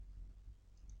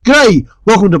G'day,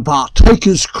 welcome to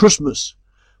Partakers Christmas.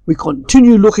 We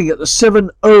continue looking at the 7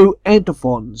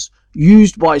 antiphons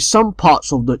used by some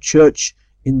parts of the church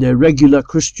in their regular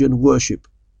Christian worship.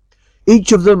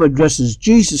 Each of them addresses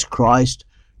Jesus Christ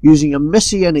using a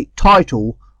messianic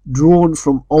title drawn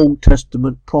from Old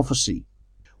Testament prophecy.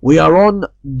 We are on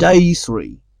day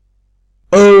 3.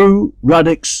 O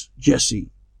Radix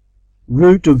Jesse,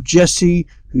 root of Jesse,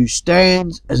 who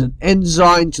stands as an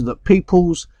ensign to the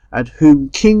peoples, at whom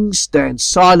kings stand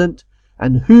silent,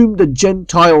 and whom the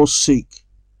Gentiles seek.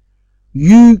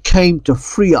 You came to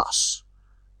free us.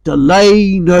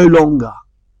 Delay no longer.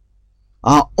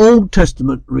 Our Old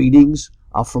Testament readings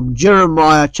are from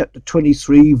Jeremiah chapter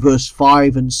 23, verse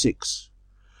 5 and 6.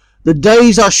 The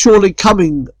days are surely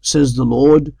coming, says the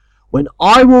Lord, when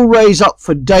I will raise up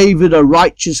for David a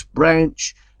righteous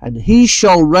branch, and he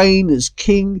shall reign as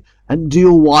king and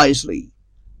deal wisely,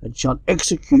 and shall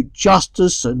execute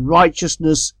justice and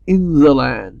righteousness in the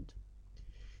land.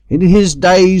 In his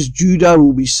days Judah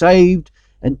will be saved,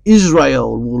 and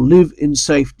Israel will live in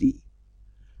safety.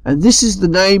 And this is the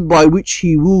name by which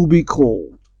he will be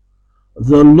called.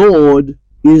 The Lord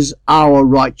is our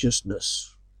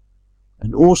righteousness.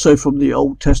 And also from the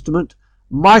Old Testament,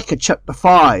 Micah chapter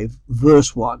 5,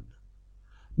 verse 1.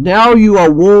 Now you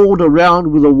are walled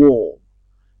around with a wall.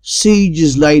 Siege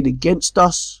is laid against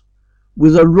us.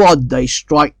 With a rod they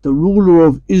strike the ruler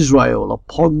of Israel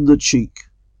upon the cheek.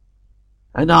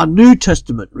 And our New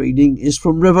Testament reading is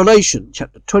from Revelation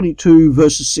chapter 22,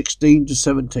 verses 16 to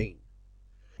 17.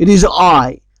 It is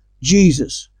I,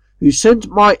 Jesus, who sent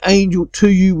my angel to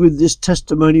you with this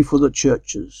testimony for the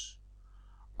churches.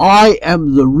 I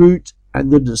am the root and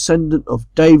the descendant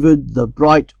of David, the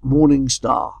bright morning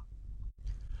star.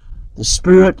 The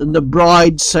Spirit and the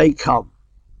bride say, Come.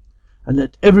 And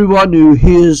let everyone who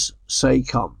hears say,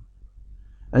 Come.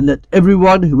 And let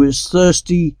everyone who is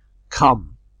thirsty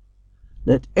come.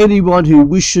 Let anyone who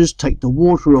wishes take the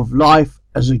water of life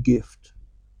as a gift.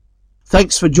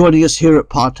 Thanks for joining us here at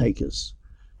Partakers.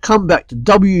 Come back to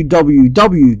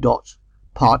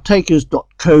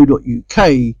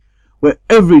www.partakers.co.uk, where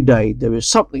every day there is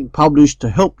something published to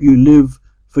help you live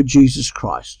for Jesus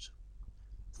Christ.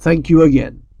 Thank you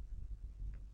again.